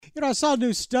I saw a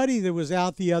new study that was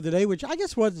out the other day, which I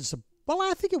guess wasn't well.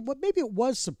 I think maybe it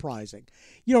was surprising.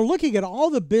 Looking at all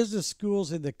the business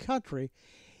schools in the country,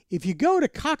 if you go to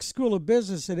Cox School of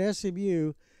Business at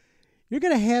SMU, you're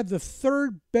going to have the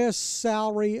third best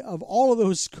salary of all of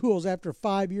those schools after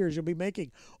 5 years. You'll be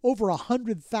making over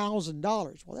 $100,000.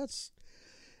 Well, that's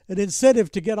an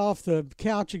incentive to get off the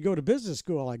couch and go to business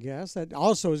school, I guess. That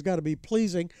also has got to be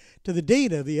pleasing to the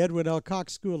dean of the Edwin L.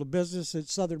 Cox School of Business at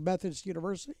Southern Methodist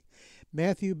University,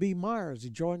 Matthew B. Myers. He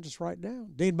joins us right now.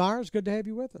 Dean Myers, good to have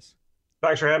you with us.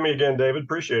 Thanks for having me again, David.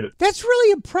 Appreciate it. That's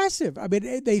really impressive. I mean,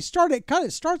 it kind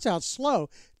of starts out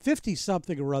slow,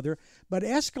 50-something or other, but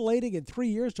escalating in 3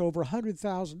 years to over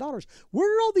 $100,000.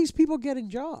 Where are all these people getting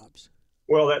jobs?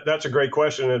 Well, that's a great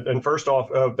question. And first off,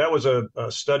 that was a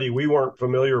study we weren't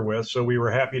familiar with, so we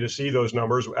were happy to see those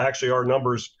numbers. Actually, our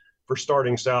numbers for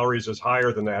starting salaries is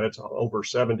higher than that. It's over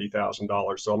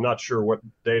 $70,000. So I'm not sure what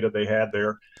data they had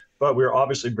there, but we're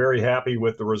obviously very happy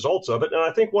with the results of it. And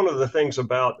I think one of the things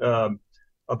about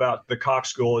the Cox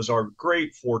School is our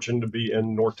great fortune to be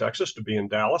in North Texas, to be in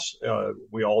Dallas.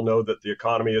 We all know that the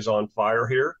economy is on fire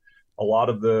here. A lot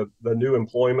of the new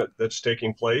employment that's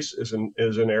taking place is in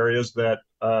areas that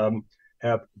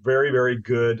have very, very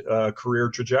good career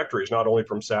trajectories, not only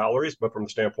from salaries, but from the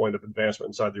standpoint of advancement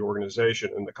inside the organization.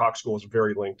 And the Cox School is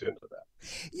very linked into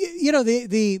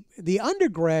that. The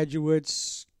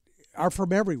undergraduates are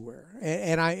from everywhere.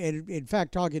 And in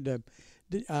fact, talking to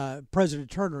President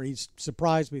Turner, he's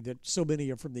surprised me that so many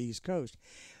are from the East Coast.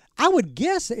 I would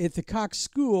guess at the Cox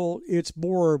School, it's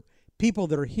more people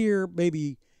that are here,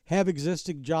 maybe have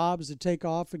existing jobs that take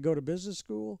off and go to business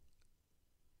school.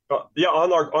 Yeah,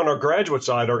 on our graduate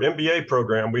side, our MBA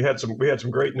program, we had some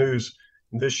great news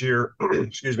this year.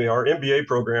 Excuse me, our MBA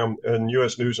program in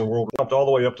U.S. News and World jumped all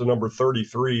the way up to number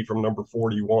 33 from number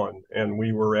 41, and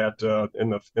we were at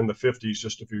in the 50s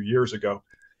just a few years ago.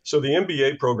 So the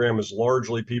MBA program is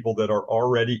largely people that are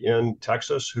already in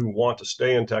Texas who want to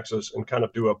stay in Texas and kind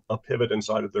of do a pivot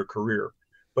inside of their career.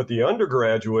 But the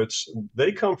undergraduates,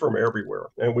 they come from everywhere.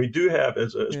 And we do have,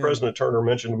 as President Turner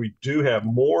mentioned, we do have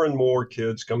more and more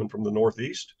kids coming from the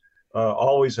Northeast.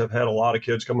 Always have had a lot of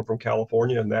kids coming from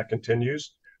California, and that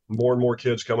continues. More and more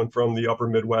kids coming from the upper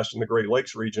Midwest and the Great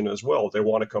Lakes region as well. They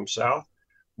want to come south.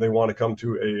 They want to come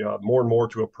to more and more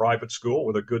to a private school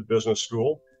with a good business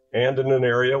school, and in an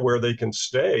area where they can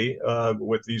stay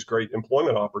with these great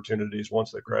employment opportunities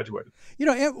once they've graduated.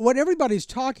 What everybody's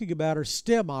talking about are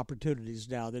STEM opportunities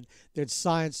now, that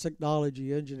science,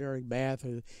 technology, engineering, math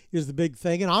is the big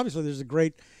thing. And obviously there's a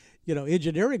great,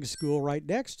 engineering school right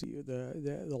next to you,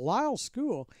 the Lyle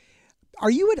School. Are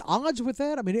you at odds with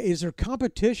that? I mean, is there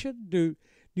competition? Do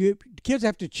kids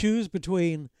have to choose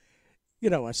between,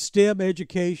 a STEM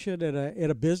education and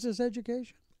a business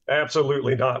education?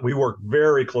 Absolutely not. We work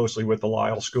very closely with the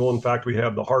Lyle School. In fact, we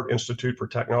have the Hart Institute for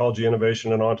Technology,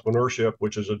 Innovation, and Entrepreneurship,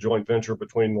 which is a joint venture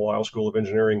between the Lyle School of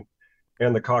Engineering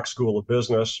and the Cox School of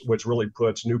Business, which really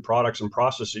puts new products and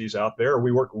processes out there.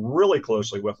 We work really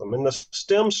closely with them. And the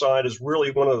STEM side is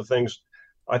really one of the things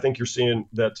I think you're seeing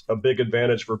that's a big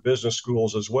advantage for business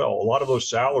schools as well. A lot of those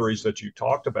salaries that you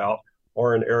talked about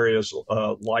are in areas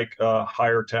like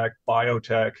higher tech,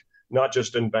 biotech, not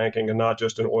just in banking and not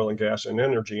just in oil and gas and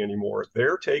energy anymore.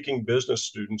 They're taking business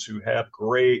students who have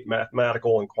great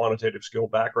mathematical and quantitative skill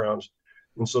backgrounds.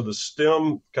 And so the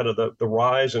STEM, kind of the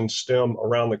rise in STEM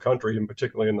around the country, and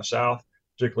particularly in the South,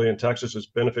 particularly in Texas, is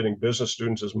benefiting business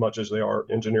students as much as they are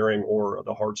engineering or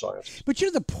the hard sciences. But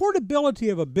the portability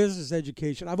of a business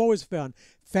education, I've always found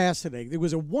fascinating. There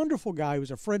was a wonderful guy who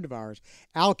was a friend of ours,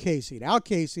 Al Casey. And Al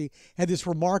Casey had this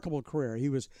remarkable career. He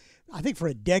was, I think for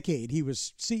a decade, he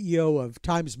was CEO of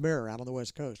Times Mirror out on the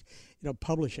West Coast,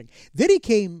 publishing. Then he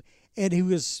came and he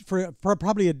was, for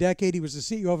probably a decade, he was the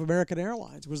CEO of American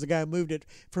Airlines, was the guy who moved it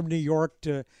from New York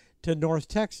to North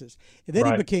Texas. And then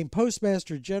he became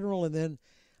Postmaster General, and then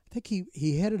I think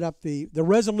he headed up the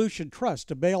Resolution Trust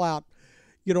to bail out,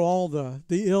 all the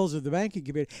ills of the banking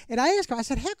community. And I asked him, I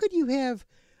said, how could you have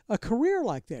a career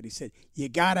like that? He said, you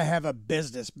got to have a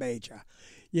business major.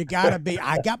 You got to be,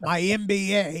 I got my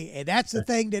MBA, and that's the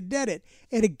thing that did it.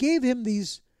 And it gave him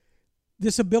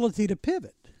this ability to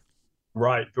pivot.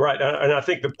 Right. And I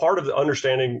think the part of the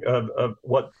understanding of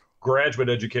what graduate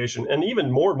education and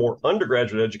even more and more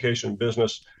undergraduate education in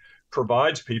business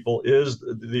provides people is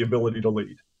the ability to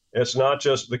lead. It's not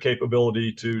just the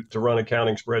capability to run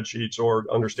accounting spreadsheets or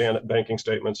understand banking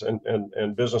statements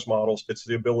and business models. It's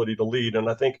the ability to lead. And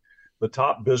I think the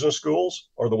top business schools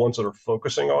are the ones that are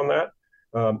focusing on that.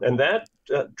 And that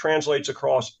translates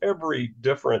across every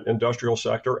different industrial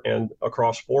sector and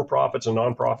across for-profits and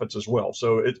nonprofits as well.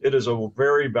 So it is a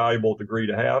very valuable degree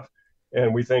to have.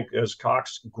 And we think as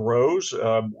Cox grows,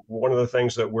 one of the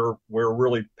things that we're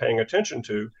really paying attention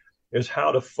to is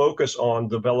how to focus on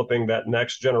developing that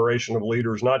next generation of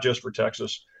leaders, not just for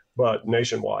Texas, but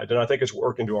nationwide. And I think it's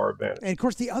working to our advantage. And of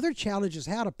course, the other challenge is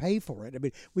how to pay for it. I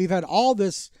mean, we've had all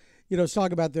this,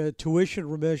 talk about the tuition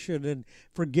remission and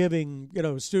forgiving,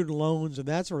 student loans and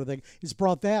that sort of thing. It's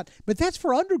brought that, but that's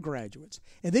for undergraduates.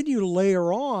 And then you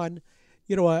layer on,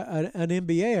 an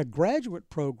MBA, a graduate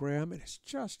program, and it's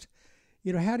just,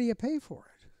 how do you pay for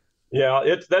it?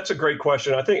 Yeah, that's a great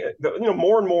question. I think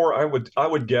more and more I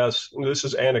would guess, this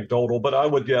is anecdotal, but I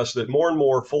would guess that more and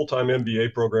more full-time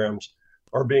MBA programs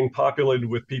are being populated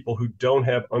with people who don't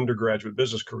have undergraduate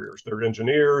business careers. They're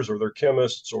engineers or they're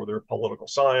chemists or they're political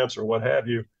science or what have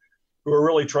you, who are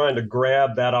really trying to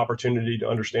grab that opportunity to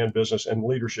understand business and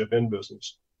leadership in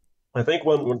business. I think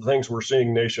one of the things we're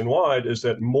seeing nationwide is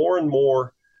that more and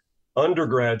more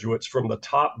undergraduates from the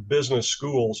top business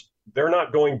schools, they're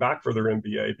not going back for their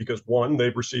MBA because one,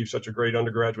 they've received such a great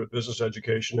undergraduate business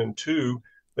education, and two,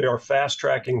 they are fast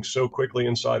tracking so quickly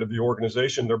inside of the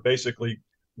organization. They're basically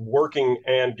working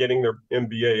and getting their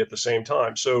MBA at the same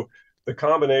time. So the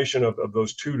combination of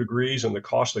those 2 degrees and the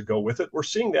costs that go with it, we're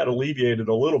seeing that alleviated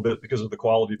a little bit because of the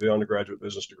quality of the undergraduate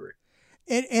business degree.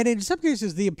 And in some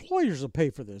cases, the employers will pay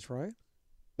for this, right?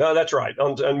 No, that's right.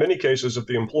 In many cases, if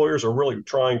the employers are really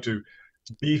trying to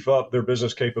beef up their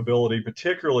business capability,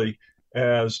 particularly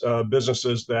as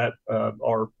businesses that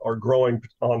are growing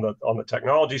on the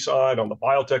technology side, on the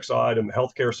biotech side, and the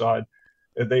healthcare side,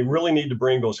 they really need to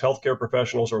bring those healthcare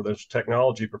professionals or those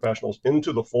technology professionals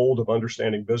into the fold of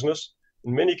understanding business.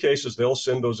 In many cases, they'll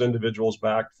send those individuals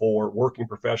back for working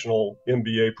professional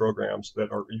MBA programs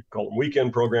that are, you call them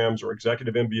weekend programs or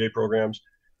executive MBA programs.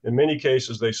 In many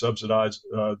cases, they subsidize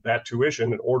that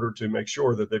tuition in order to make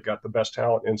sure that they've got the best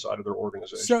talent inside of their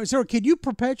organization. So can you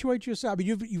perpetuate yourself? I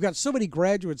mean, you've got so many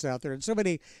graduates out there and so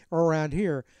many are around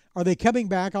here. Are they coming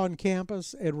back on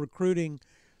campus and recruiting,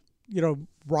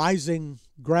 rising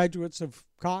graduates of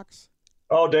Cox?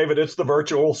 Oh, David, it's the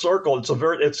virtual circle. It's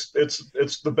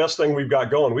the best thing we've got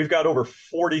going. We've got over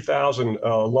 40,000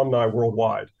 alumni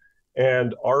worldwide.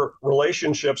 And our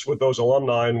relationships with those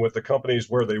alumni and with the companies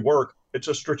where they work, it's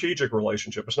a strategic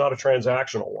relationship. It's not a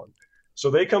transactional one. So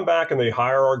they come back and they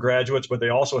hire our graduates, but they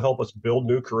also help us build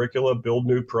new curricula, build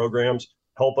new programs,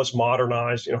 help us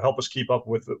modernize, help us keep up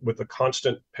with the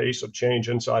constant pace of change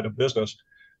inside of business.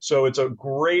 So it's a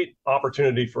great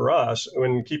opportunity for us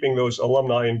when keeping those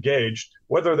alumni engaged,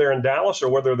 whether they're in Dallas or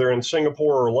whether they're in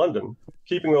Singapore or London.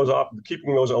 Keeping those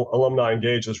alumni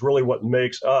engaged is really what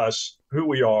makes us who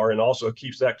we are, and also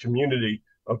keeps that community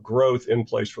of growth in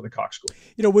place for the Cox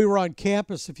School. We were on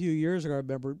campus a few years ago. I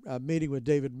remember meeting with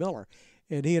David Miller,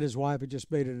 and he and his wife had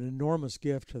just made an enormous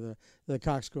gift to the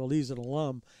Cox School. He's an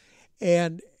alum,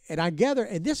 and I gather,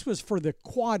 and this was for the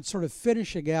quad sort of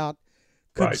finishing out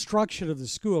construction of the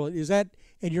school. Is that,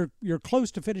 and you're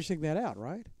close to finishing that out,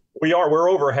 right? We are. We're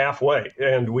over halfway,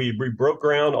 and we broke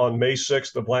ground on May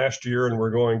 6th of last year, and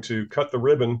we're going to cut the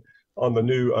ribbon on the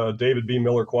new David B.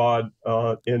 Miller quad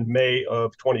in May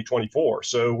of 2024.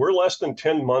 So we're less than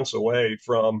 10 months away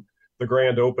from the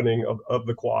grand opening of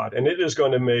the quad, and it is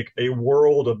going to make a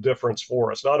world of difference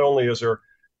for us. Not only is there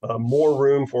more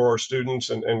room for our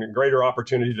students and a greater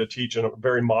opportunity to teach in a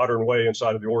very modern way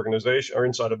inside of the organization or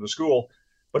inside of the school,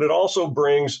 but it also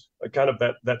brings a kind of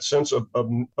that sense of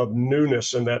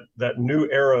newness and that new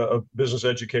era of business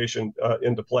education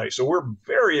into play. So we're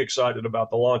very excited about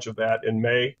the launch of that in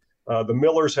May. The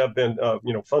Millers have been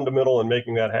fundamental in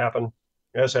making that happen,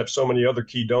 as have so many other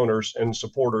key donors and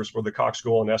supporters for the Cox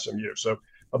School and SMU. So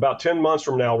about 10 months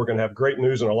from now, we're going to have great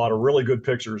news and a lot of really good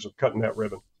pictures of cutting that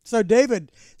ribbon. So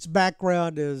David's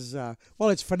background is,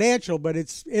 it's financial, but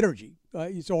it's energy.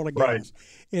 It's oil and gas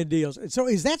and deals. And so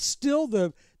is that still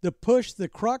the push, the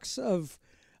crux of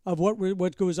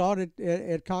what goes on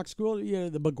at Cox School?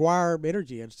 The McGuire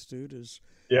Energy Institute is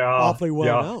awfully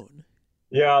well known.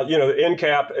 Yeah,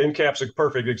 NCAP's a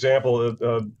perfect example.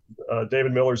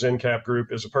 David Miller's NCAP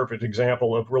group is a perfect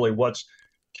example of really what's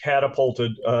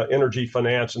catapulted energy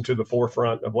finance into the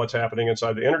forefront of what's happening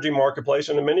inside the energy marketplace,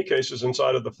 and in many cases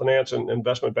inside of the finance and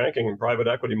investment banking and private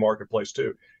equity marketplace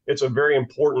too. It's a very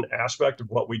important aspect of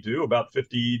what we do. About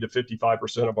 50 to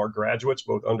 55% of our graduates,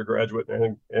 both undergraduate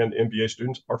and MBA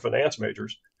students, are finance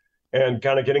majors. And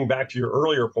kind of getting back to your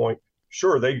earlier point,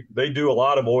 sure, they do a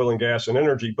lot of oil and gas and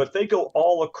energy, but they go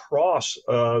all across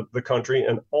the country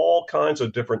and all kinds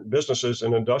of different businesses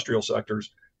and industrial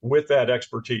sectors with that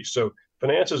expertise. So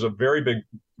finance is a very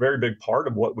big part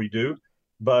of what we do.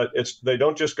 But they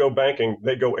don't just go banking;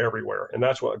 they go everywhere, and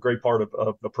that's what a great part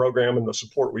of the program and the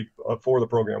support for the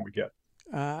program we get.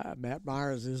 Matt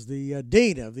Myers is the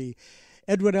dean of the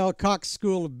Edwin L. Cox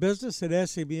School of Business at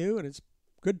SMU, and it's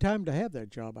a good time to have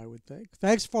that job, I would think.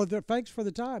 Thanks for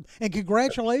the time, and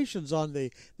congratulations on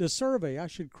the survey. I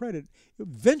should credit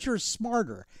Venture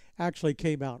Smarter actually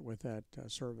came out with that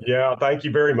survey. Yeah, thank you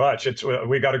very much.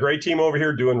 We got a great team over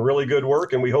here doing really good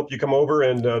work, and we hope you come over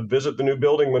and visit the new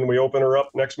building when we open her up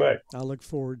next May. I look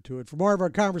forward to it. For more of our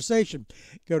conversation,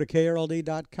 go to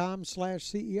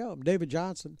krld.com/CEO. I'm David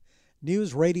Johnson,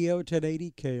 News Radio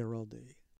 1080 KRLD.